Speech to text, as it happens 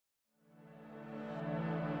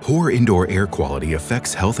Poor indoor air quality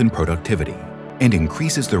affects health and productivity and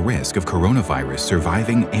increases the risk of coronavirus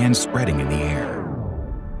surviving and spreading in the air.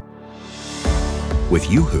 With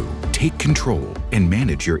uHoo, take control and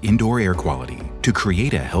manage your indoor air quality to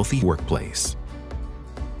create a healthy workplace.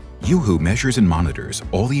 uHoo measures and monitors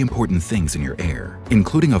all the important things in your air,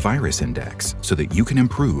 including a virus index, so that you can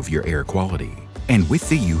improve your air quality. And with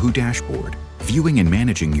the uHoo dashboard, viewing and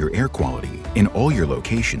managing your air quality in all your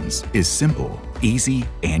locations is simple, easy,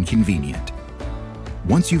 and convenient.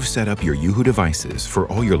 Once you've set up your uHoo devices for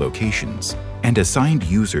all your locations and assigned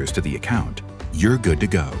users to the account, you're good to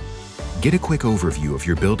go. Get a quick overview of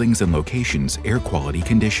your buildings and locations' air quality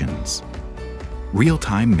conditions.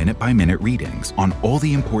 Real-time minute-by-minute readings on all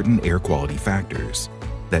the important air quality factors.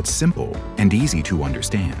 That's simple and easy to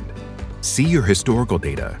understand. See your historical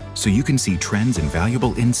data so you can see trends and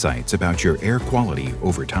valuable insights about your air quality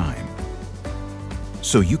over time.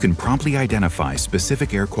 So you can promptly identify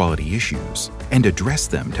specific air quality issues and address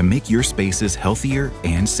them to make your spaces healthier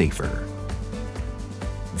and safer.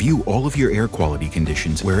 View all of your air quality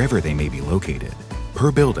conditions wherever they may be located,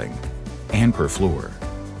 per building and per floor.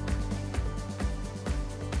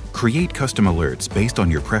 Create custom alerts based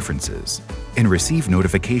on your preferences and receive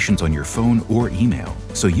notifications on your phone or email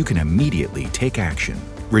so you can immediately take action.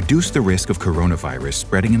 Reduce the risk of coronavirus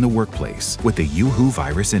spreading in the workplace with the uHoo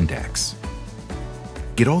Virus Index.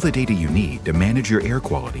 Get all the data you need to manage your air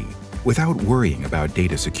quality without worrying about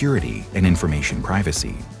data security and information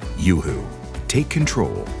privacy. uHoo. Take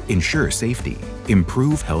control, ensure safety,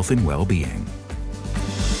 improve health and well-being.